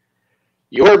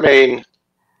your main,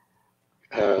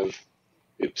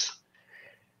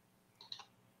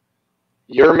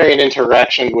 your main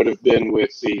interaction would have been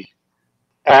with the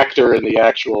actor in the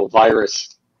actual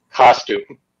virus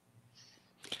costume,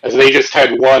 as they just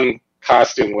had one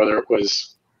costume, whether it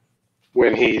was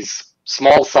when he's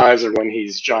small size or when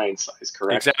he's giant size,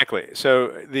 correct? Exactly. So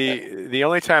the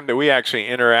only time that we actually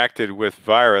interacted with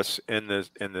Viras in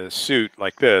the suit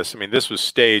like this, I mean, this was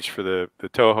staged for the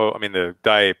Toho, I mean, the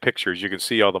Dai pictures. You can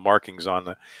see all the markings on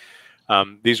the.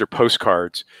 These are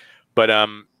postcards, but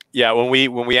yeah, when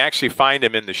we actually find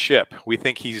him in the ship, we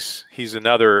think he's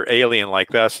another alien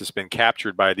like us that's been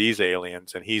captured by these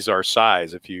aliens, and he's our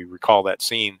size. If you recall that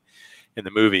scene in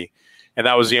the movie. And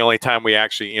that was the only time we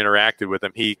actually interacted with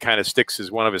him. He kind of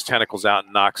sticks one of his tentacles out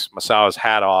and knocks Masao's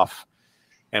hat off.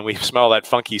 And we smell that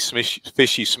funky,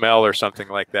 fishy smell or something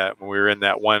like that when we were in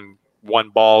that one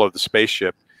ball of the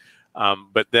spaceship.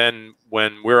 But then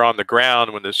when we're on the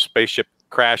ground, when the spaceship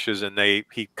crashes and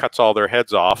he cuts all their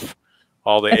heads off,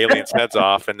 all the aliens' heads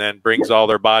off, and then brings all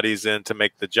their bodies in to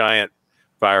make the giant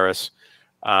virus,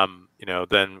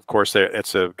 then, of course,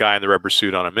 it's a guy in the rubber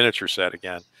suit on a miniature set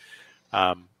again.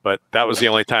 But that was the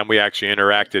only time we actually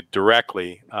interacted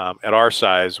directly at our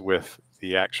size with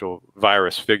the actual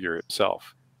virus figure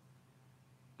itself.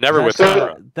 Never with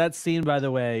camera. That scene, by the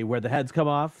way, where the heads come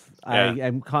off, yeah.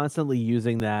 I'm constantly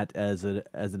using that as an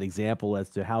example as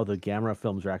to how the Gamera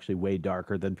films are actually way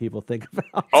darker than people think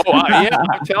about. Oh, yeah,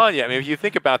 I'm telling you. I mean, if you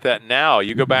think about that now,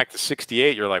 you go back to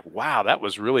 '68, you're like, wow, that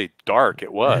was really dark.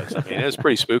 It was. I mean, it was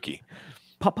pretty spooky.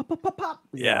 Pop, pop, pop, pop, pop.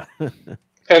 Yeah.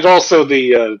 And also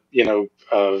the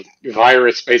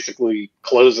virus basically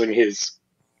closing his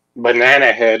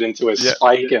banana head into a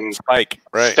spike and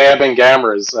stabbing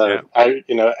Gameras.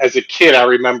 As a kid, I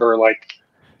remember like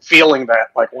feeling that,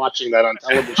 like watching that on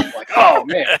television, like, oh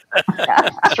man.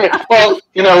 Well,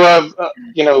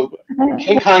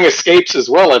 King Kong escapes as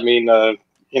well. I mean,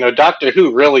 Doctor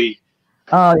Who really,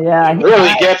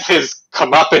 really gets his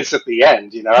comeuppance at the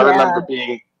end. I remember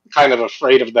being kind of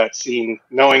afraid of that scene,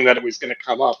 knowing that it was going to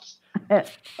come up,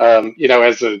 as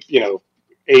a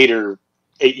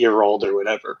 8-year-old or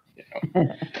whatever.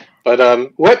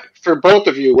 But what for both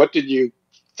of you? What did you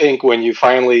think when you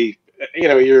finally,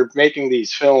 you're making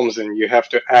these films and you have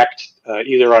to act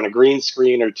either on a green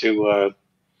screen or to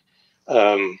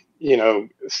you know,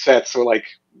 sets, or like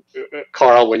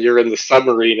Carl, when you're in the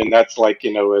submarine and that's like,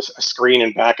 you know, a screen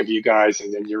in back of you guys,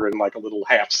 and then you're in like a little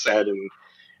half set, and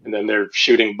then they're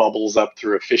shooting bubbles up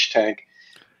through a fish tank.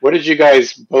 What did you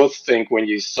guys both think when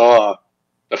you saw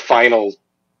the final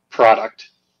product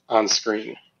on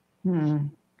screen?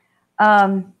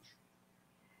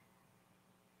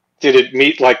 Did it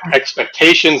meet like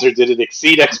expectations, or did it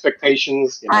exceed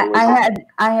expectations? You know,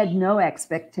 I had no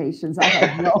expectations. I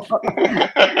had no.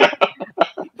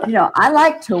 You know, I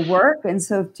like to work, and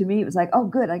so to me it was like, oh,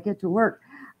 good, I get to work.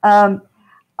 I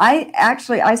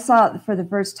saw it for the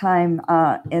first time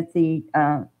at the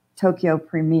Tokyo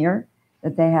premiere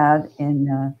that they had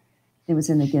in it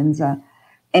was in the Ginza,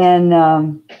 and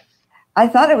I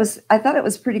thought it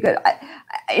was pretty good.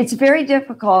 It's very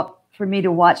difficult for me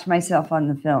to watch myself in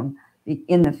the film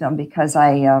because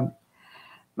I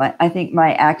think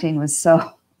my acting was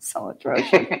so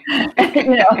atrocious,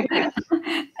 you know,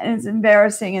 and it's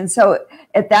embarrassing. And so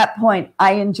at that point,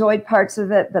 I enjoyed parts of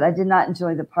it, but I did not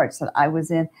enjoy the parts that I was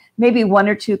in. Maybe one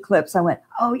or two clips, I went,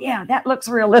 oh yeah, that looks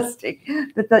realistic.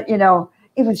 But you know,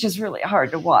 it was just really hard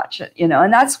to watch it, you know,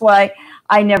 and that's why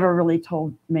I never really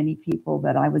told many people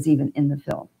that I was even in the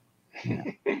film. You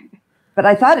know. But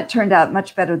I thought it turned out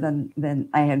much better than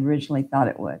I had originally thought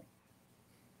it would.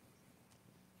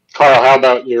 Carl, how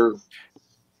about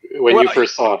when you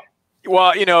first saw it?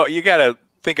 Well, you know, you got to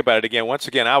think about it again. Once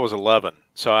again, I was 11,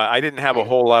 so I didn't have a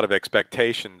whole lot of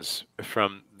expectations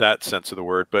from that sense of the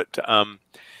word. But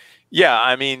yeah,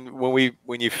 I mean,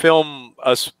 when you film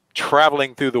us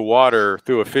traveling through the water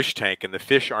through a fish tank, and the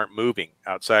fish aren't moving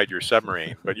outside your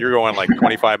submarine, but you're going like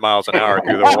 25 miles an hour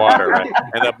through the water, right?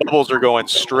 And the bubbles are going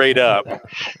straight up,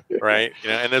 right? You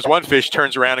know, and there's one fish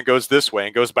turns around and goes this way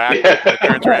and goes back, and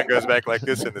turns around and goes back like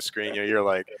this in the screen. You know, you're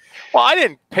like, well, I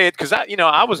didn't pay it because I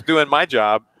was doing my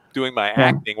job, doing my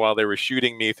acting while they were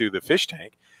shooting me through the fish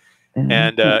tank.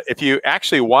 And if you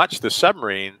actually watch the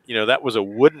submarine, you know, that was a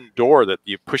wooden door that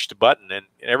you pushed a button, and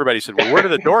everybody said, well, where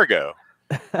did the door go?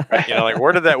 You know, like,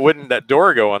 where did that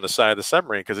door go on the side of the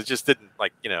submarine? Because it just didn't,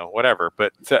 like, you know, whatever.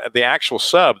 But the actual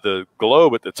sub, the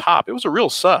globe at the top, it was a real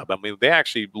sub. I mean, they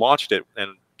actually launched it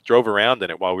and drove around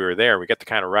in it while we were there. We got to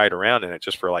kind of ride around in it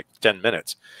just for like 10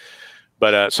 minutes.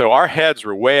 But so our heads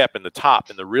were way up in the top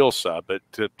in the real sub, but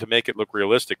to make it look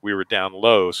realistic, we were down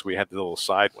low, so we had the little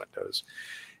side windows.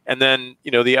 And then,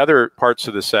 you know, the other parts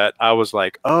of the set, I was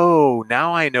like, oh,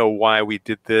 now I know why we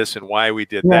did this and why we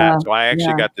did that. So I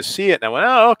actually got to see it, and I went,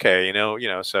 oh, okay, you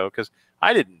know, so because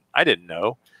I didn't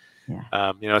know, you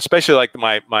know, especially like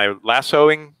my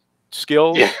lassoing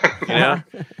skills, you know.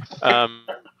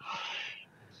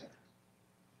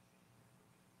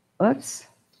 Oops.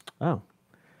 Oh,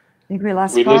 I think we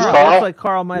lost Carl. Looks like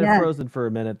Carl might have frozen for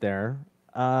a minute there.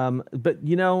 But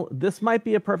you know, this might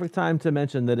be a perfect time to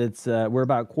mention that it's we're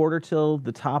about quarter till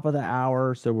the top of the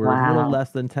hour, so we're a little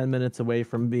less than 10 minutes away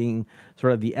from being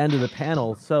sort of the end of the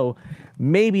panel. So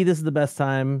maybe this is the best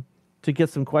time to get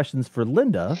some questions for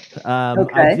Linda.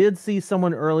 I did see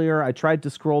someone earlier. I tried to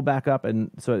scroll back up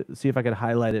and so see if I could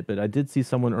highlight it, but I did see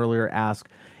someone earlier ask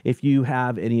if you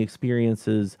have any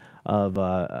experiences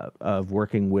of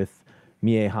working with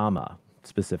Miyahama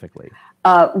specifically.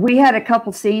 We had a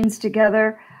couple scenes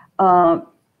together,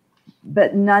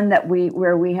 but none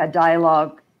where we had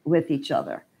dialogue with each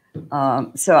other.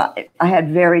 So I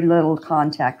had very little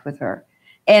contact with her.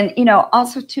 And, you know,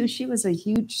 also too, she was a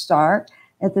huge star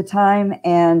at the time,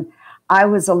 and I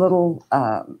was a little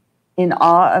in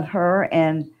awe of her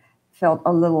and felt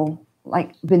a little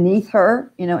like beneath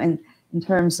her, you know, in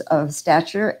terms of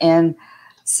stature. And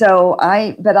so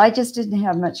but I just didn't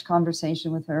have much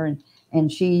conversation with her,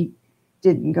 and she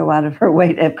didn't go out of her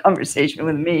way to have conversation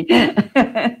with me.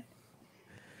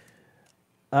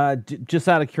 Just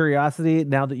out of curiosity,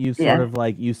 now that you've sort of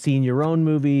like you've seen your own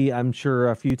movie, I'm sure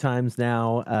a few times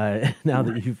now. Now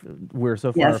that we're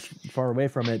so far away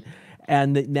from it,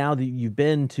 and that now that you've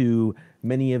been to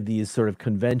many of these sort of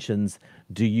conventions,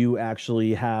 do you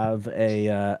actually have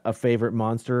a favorite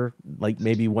monster, like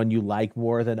maybe one you like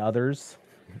more than others?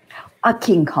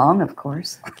 King Kong, of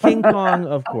course. King Kong,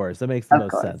 of course. That makes the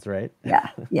most sense, right?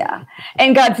 Yeah.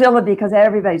 And Godzilla, because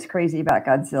everybody's crazy about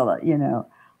Godzilla, you know.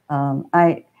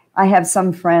 I have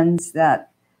some friends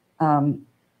that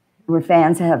were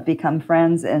fans, have become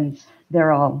friends, and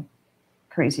they're all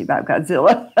crazy about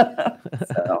Godzilla.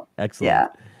 So,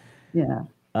 excellent. Yeah.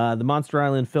 The Monster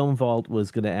Island Film Vault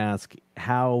was going to ask,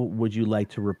 how would you like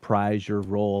to reprise your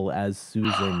role as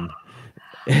Susan?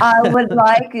 I would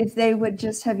like if they would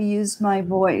just have used my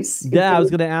voice. Yeah, I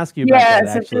was going to ask you about that,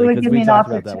 actually. If they would give me an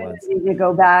opportunity to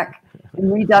go back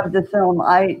and redub the film.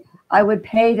 I I would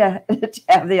pay to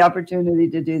have the opportunity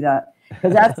to do that,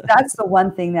 because that's the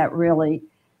one thing that really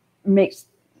makes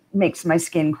my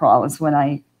skin crawl is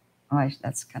when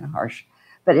that's kind of harsh,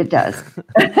 but it does.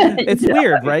 It's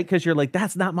weird, right? Because you're like,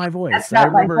 that's not my voice. I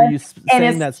remember you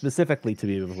saying that specifically to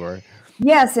me before.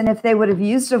 Yes, and if they would have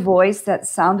used a voice that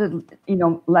sounded,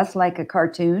 less like a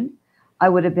cartoon, I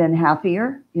would have been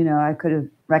happier. I could have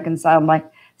reconciled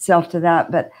myself to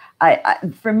that. But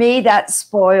for me, that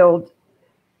spoiled,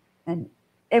 and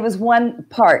it was one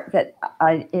part that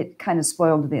it kind of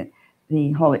spoiled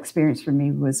the whole experience for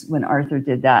me, was when Arthur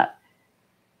did that.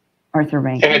 Arthur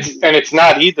Rankin. And it's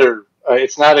not either.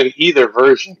 It's not in either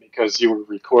version, because you were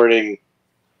recording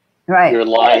your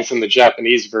lines in the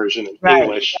Japanese version in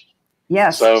English.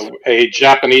 Yes. So a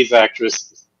Japanese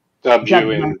actress dubbed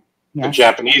you in the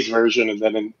Japanese version, and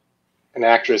then an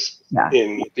actress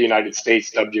in the United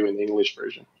States dubbed you in the English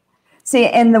version. See,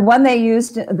 and the one they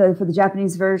used for the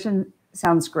Japanese version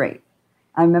sounds great.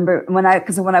 I remember when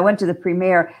I went to the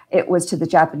premiere, it was to the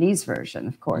Japanese version,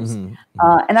 of course. And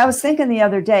I was thinking the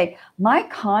other day, my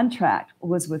contract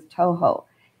was with Toho.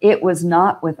 It was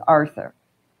not with Arthur.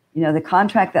 The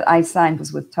contract that I signed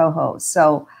was with Toho.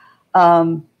 So,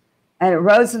 and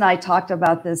Rose and I talked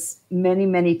about this many,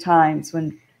 many times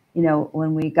when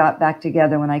we got back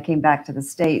together, when I came back to the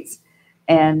States.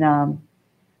 And,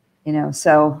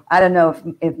 so I don't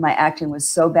know if my acting was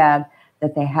so bad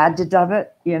that they had to dub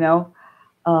it,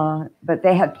 but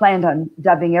they had planned on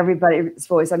dubbing everybody's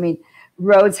voice. I mean,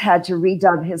 Rhodes had to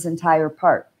redub his entire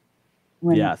part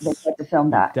when they had to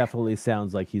film that. It definitely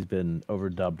sounds like he's been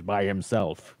overdubbed by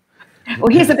himself. Well,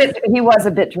 he was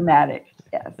a bit dramatic.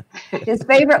 Yes. His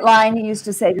favorite line he used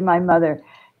to say to my mother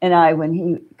and I,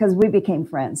 because we became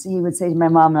friends, he would say to my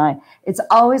mom and I, "It's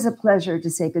always a pleasure to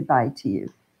say goodbye to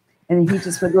you." And he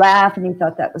just would laugh, and he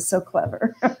thought that was so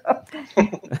clever.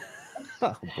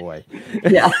 Oh, boy.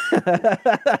 Yeah.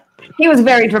 He was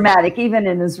very dramatic. Even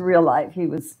in his real life, he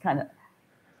was kind of,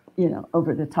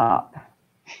 over the top.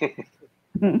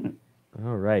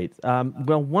 All right.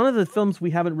 Well, one of the films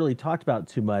we haven't really talked about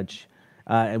too much,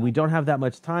 and we don't have that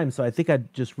much time, so I think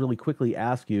I'd just really quickly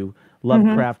ask you,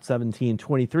 Lovecraft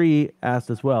 1723 asked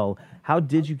as well, how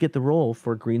did you get the role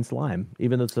for Green Slime,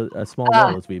 even though it's a small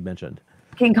role, as we mentioned?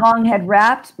 King Kong had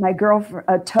wrapped. My girlfriend,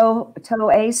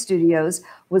 Toei Studios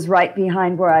was right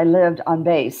behind where I lived on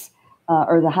base,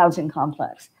 or the housing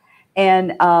complex.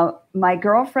 And my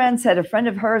girlfriend said a friend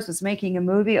of hers was making a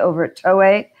movie over at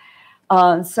Toei.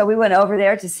 So we went over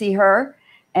there to see her.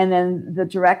 And then the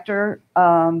director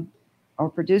or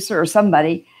producer or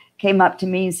somebody came up to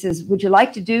me and says, would you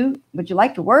like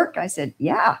to work? I said,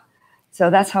 yeah. So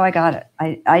that's how I got it.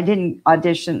 I didn't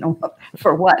audition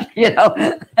for what,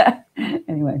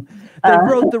 Anyway. They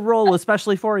wrote the role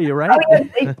especially for you, right? Oh, yes,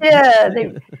 they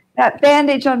did. That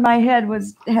bandage on my head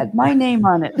had my name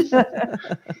on it.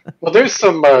 Well, there's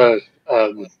some,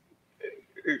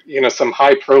 some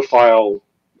high profile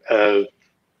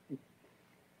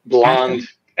blonde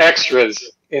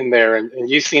extras in there, and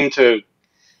you seem to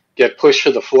get pushed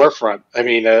to the forefront. I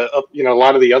mean, a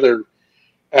lot of the other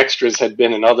extras had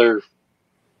been in other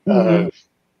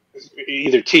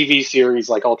either TV series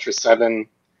like Ultra 7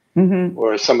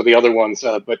 or some of the other ones,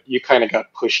 but you kind of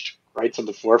got pushed right to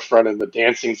the forefront in the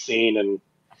dancing scene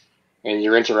and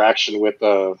your interaction with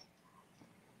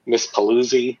Miss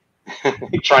Paluzzi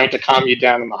trying to calm you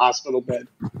down in the hospital bed.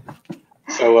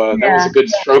 So that was a good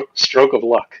stroke of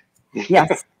luck.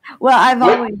 Yes. Well, I've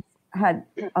always had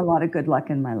a lot of good luck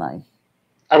in my life.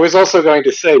 I was also going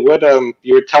to say,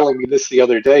 you were telling me this the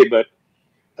other day, but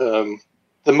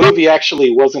the movie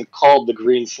actually wasn't called The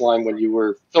Green Slime when you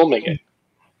were filming it.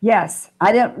 Yes.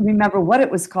 I don't remember what it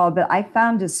was called, but I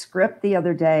found a script the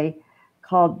other day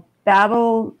called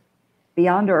Battle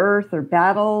Beyond Earth or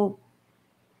Battle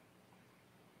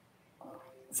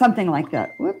something like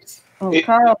that. Whoops. Oh,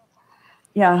 Carl.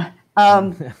 Yeah.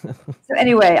 So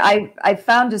anyway, I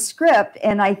found a script,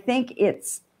 and I think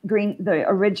it's the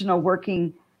original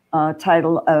working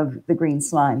title of The Green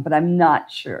Slime, but I'm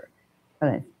not sure.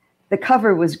 But the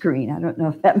cover was green. I don't know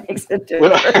if that makes a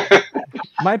difference.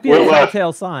 Might be a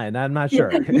telltale sign. I'm not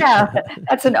sure. Yeah,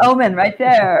 that's an omen right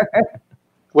there.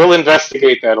 We'll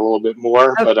investigate that a little bit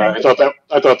more, okay. But I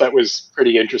thought that was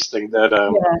pretty interesting. That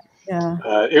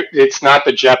it's not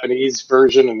the Japanese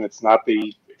version, and it's not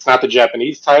the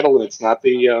Japanese title, and it's not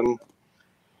the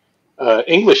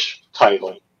English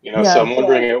title. So I'm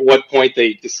wondering at what point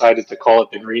they decided to call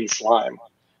it The Green Slime.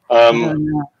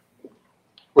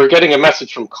 We're getting a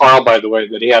message from Carl, by the way,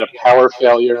 that he had a power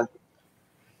failure,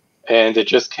 and it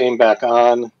just came back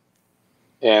on,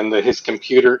 and his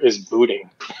computer is booting.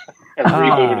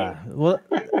 Well,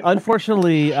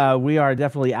 unfortunately, we are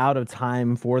definitely out of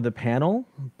time for the panel,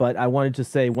 but I wanted to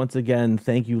say once again,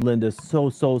 thank you, Linda,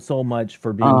 so much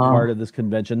for being part of this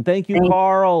convention. Thank you,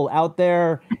 Carl, out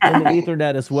there in the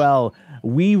Ethernet as well.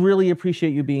 We really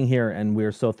appreciate you being here, and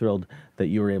we're so thrilled that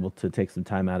you were able to take some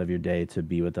time out of your day to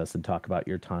be with us and talk about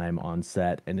your time on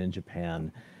set and in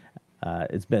Japan.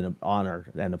 It's been an honor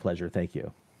and a pleasure. Thank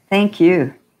you. Thank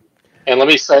you. And let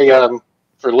me say,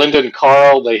 for Linda and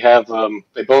Carl, they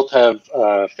both have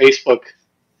Facebook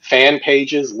fan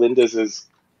pages. Linda's is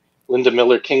Linda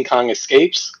Miller King Kong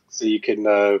Escapes, so you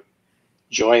can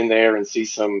join there and see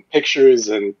some pictures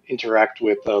and interact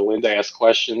with Linda, ask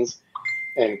questions.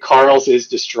 And Carl's is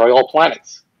Destroy All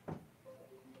Planets.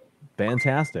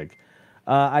 Fantastic.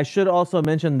 I should also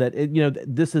mention that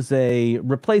this is a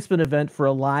replacement event for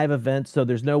a live event, so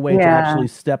there's no way to actually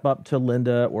step up to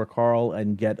Linda or Carl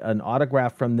and get an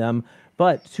autograph from them.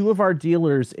 But two of our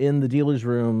dealers in the dealers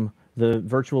room, the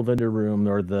virtual vendor room,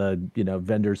 or the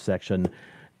vendors section,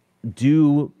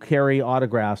 do carry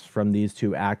autographs from these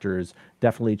two actors.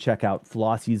 Definitely check out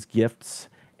Flossie's Gifts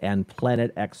and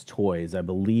Planet X Toys. I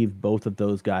believe both of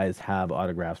those guys have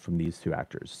autographs from these two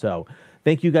actors. So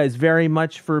thank you guys very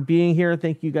much for being here.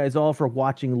 Thank you guys all for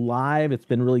watching live. It's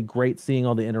been really great seeing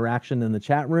all the interaction in the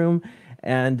chat room.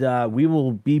 And we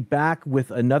will be back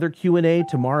with another Q&A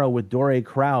tomorrow with Dore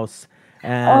Kraus.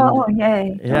 And,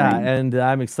 yay. Yeah, and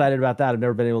I'm excited about that. I've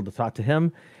never been able to talk to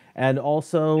him. And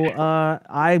also,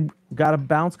 I got to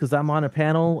bounce because I'm on a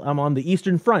panel. I'm on the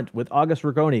Eastern Front with August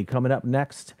Rigoni coming up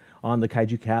next on the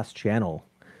Kaiju Cast channel.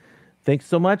 Thanks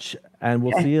so much, and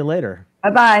we'll see you later.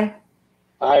 Bye-bye.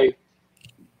 Bye.